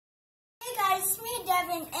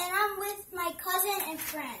Devin, and I'm with my cousin and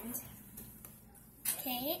friend,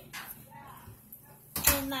 Kate.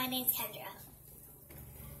 And my name's Kendra.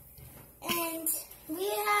 And we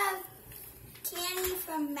have candy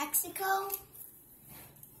from Mexico.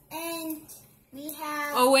 And we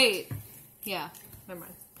have... Oh, wait. Yeah, never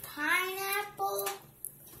mind. Pineapple.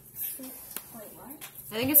 Wait, what?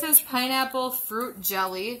 I think it says pineapple fruit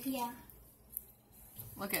jelly. Yeah.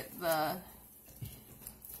 Look at the...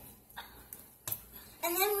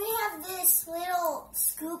 And then we have this little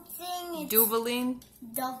scoop thing. It's Duveline.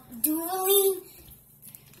 Duveline.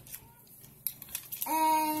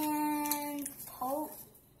 And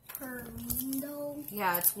Purino.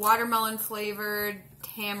 Yeah, it's watermelon flavored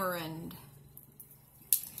tamarind.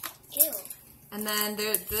 Ew. And then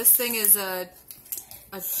this thing is a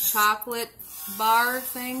chocolate bar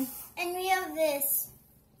thing. And we have this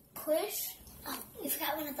push. Oh, you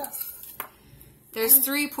forgot one of those. There's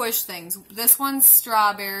 3 push things. This one's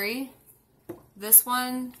strawberry. This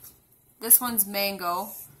one's mango.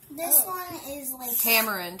 This one is like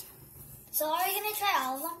Tamarind. So are we gonna try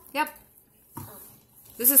all of them? Yep.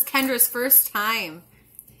 This is Kendra's first time.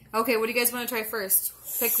 Okay, what do you guys want to try first?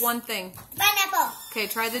 Pick one thing. Pineapple. Okay,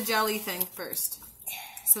 try the jelly thing first.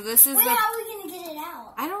 So this is Wait, how are we gonna get it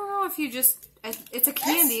out? I don't know if you just... It's a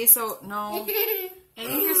candy, so no. I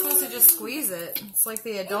think you're supposed to just squeeze it. It's like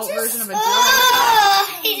the adult version of a jelly.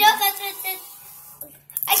 Oh, you know that's what it is.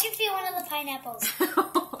 I can feel one of the pineapples.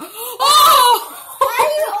 Oh! How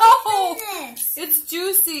do you open this? It's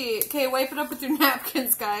juicy. Okay, wipe it up with your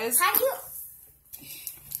napkins, guys. How do you...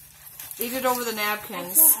 Eat it over the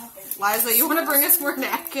napkins. I can't open it. Liza, you want to bring us more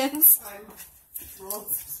napkins?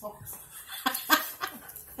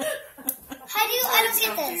 How do you? I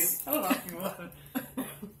don't get this. I don't know if you want.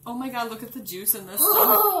 Oh my god, look at the juice in this thing.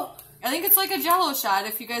 I think it's like a Jell-O shot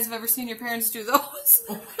if you guys have ever seen your parents do those.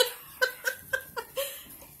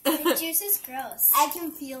 The juice is gross. I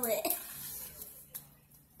can feel it.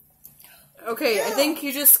 Okay, I think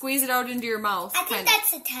you just squeeze it out into your mouth. I think kinda.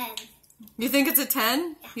 that's a 10. You think it's a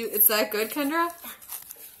 10? It's that good, Kendra?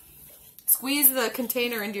 Squeeze the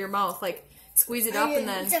container into your mouth. Like, squeeze it up and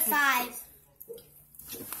then... It's a 5.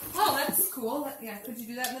 Oh, that's cool. Yeah, could you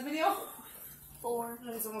do that in the video? 4.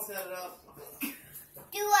 He's almost got it up.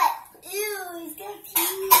 Do what? Ew, he's gonna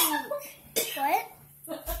puke. What?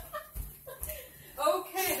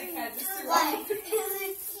 Okay, the cat just threw Why? up.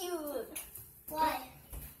 It's cute. Why?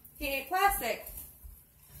 He ate plastic.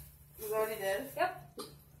 You already did? Yep.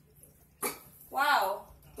 Wow.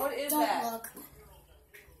 What is that? Don't look.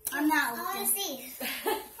 I'm not I want to looking. see.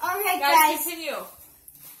 Alright, Guys, guys. continue.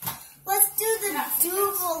 Let's do the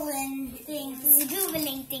Duveline things. The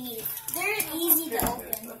googling thingy. They're easy to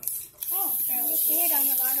open. Oh, there's weird on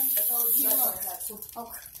the bottom.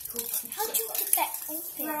 Oh, How'd you get that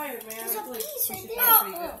open? Right, man. There's a piece right there. That's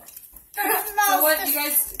pretty good. That So smells what, you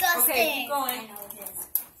guys... disgusting. Okay, keep I going. know it is.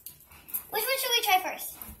 Which one should we try first?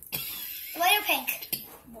 The white or pink?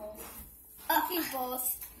 Both. Both.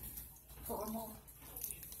 Horrible.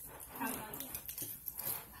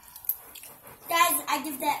 Guys, I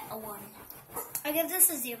give that a 1. I give this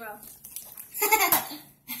a 0.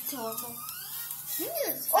 It's horrible.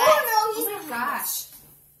 This Oh no, he's Gosh.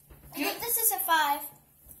 I give this is a 5.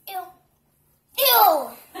 Ew.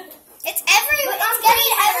 Ew! It's everywhere. It's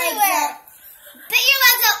getting everywhere. Put your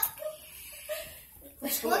legs up.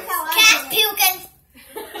 Look how I Cat did it. puking.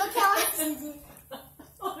 Look how I did it.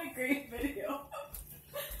 What a great video.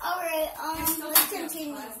 Alright, let's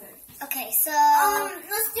continue. Okay, so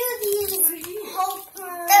Let's do these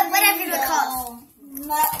whatever they're called.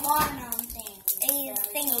 Watermelon things.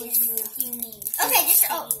 Thingies. Okay, just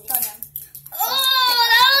throw them. Oh,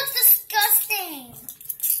 that looks disgusting.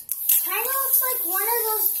 Kind of looks like one of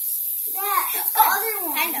those, the other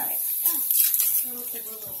one. I know it.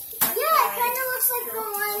 Yeah, it kind of looks like the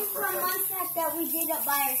one from Monster that we did up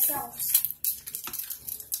by ourselves.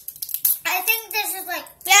 I think this is like,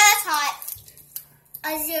 yeah, that's hot.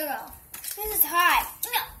 A 0. This is hot.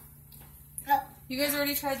 No. You guys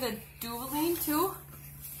already tried the Duveline too?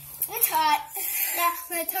 It's hot. Yeah,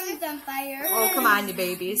 my tummy's on fire. Oh, come on, you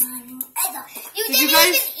babies. You Did didn't you guys-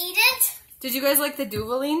 even eat it? Did you guys like the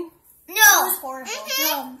Duveline? No. It was horrible.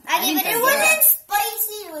 Mhm. I I gave think it a that's It 0. wasn't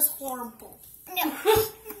spicy, it was horrible. No.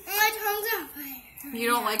 My tongue's on fire. You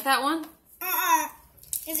don't like that one? A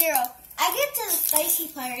 0. I get to the spicy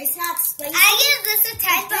part. It's not spicy. I give this a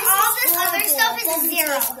 10, but all this other stuff is a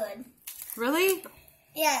 0. Good. Really?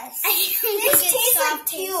 Yes. This tastes like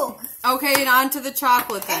puke. Okay, and on to the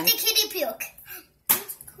chocolate then. That's a kitty puke.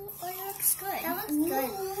 That's cool. Oh, that looks good. That looks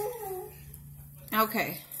good.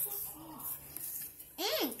 Okay.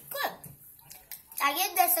 Good. I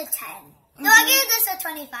give this a 10. No, I gave this a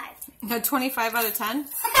 25. A 25 out of 10?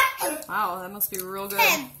 Wow, that must be real good.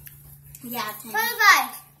 10. Yeah, 10.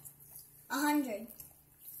 25. 100.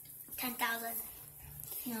 10,000.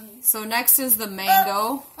 So next is the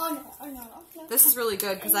mango. Oh no. This is really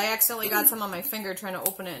good because I accidentally got some on my finger trying to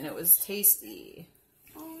open it and it was tasty.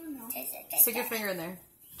 Oh no. Taste it. Stick your finger in there.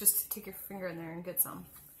 Just take your finger in there and get some.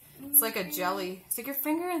 It's like a jelly. Stick your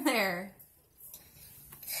finger in there.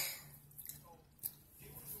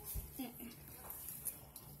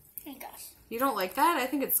 Oh gosh. You don't like that? I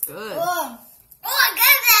think it's good. Oh. Oh, I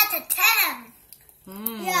gave that a 10.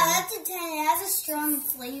 Mm. Yeah, that's a 10. It has a strong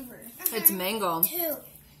flavor. It's mango. 2.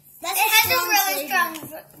 That's It has a strong really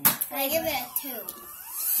flavor. strong. I give it a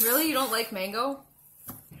 2. Really? You don't like mango?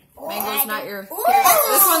 Mango's not your... Ooh.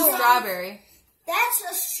 This one's strawberry. That's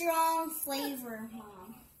a strong flavor,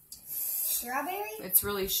 Mom. Strawberry? It's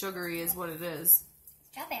really sugary is what it is.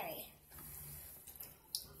 Strawberry.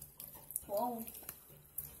 Whoa.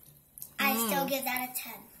 I still give that a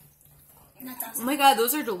 10. That's Oh awesome. my god,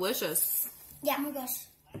 those are delicious. Yeah. Oh my gosh.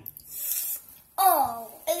 Oh,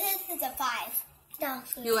 this is a 5. No.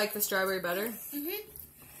 You like the strawberry better?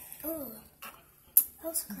 Ooh. That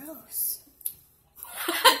was gross.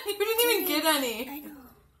 You didn't even get any. I know.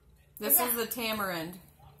 This is the tamarind.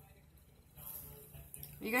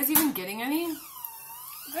 Are you guys even getting any?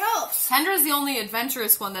 Gross. Kendra's the only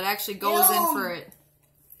adventurous one that actually goes in for it.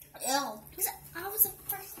 Ew. That was the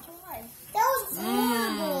first try. That was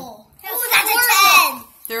horrible. Oh, that's a 10.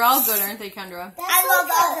 They're all good, aren't they, Kendra?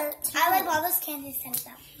 I like all those candies.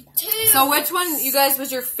 So which one, you guys,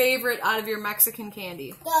 was your favorite out of your Mexican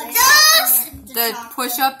candy? Those. The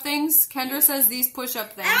push-up things? Kendra says these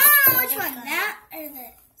push-up things. I don't know which one. That or the.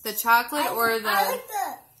 The chocolate or I the like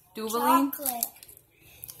the Duvaline? chocolate.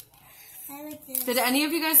 I like the... Did any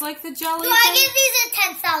of you guys like the jelly So I thing? give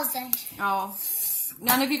these a 10,000. Oh.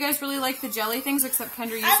 None of you guys really like the jelly things except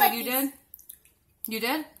Kendra, you I said like you these. did? You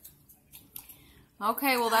did?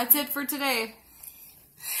 Okay, well that's it for today.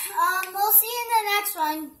 We'll see you in the next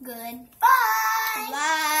one. Goodbye.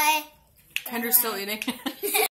 Bye. Kendra's still eating.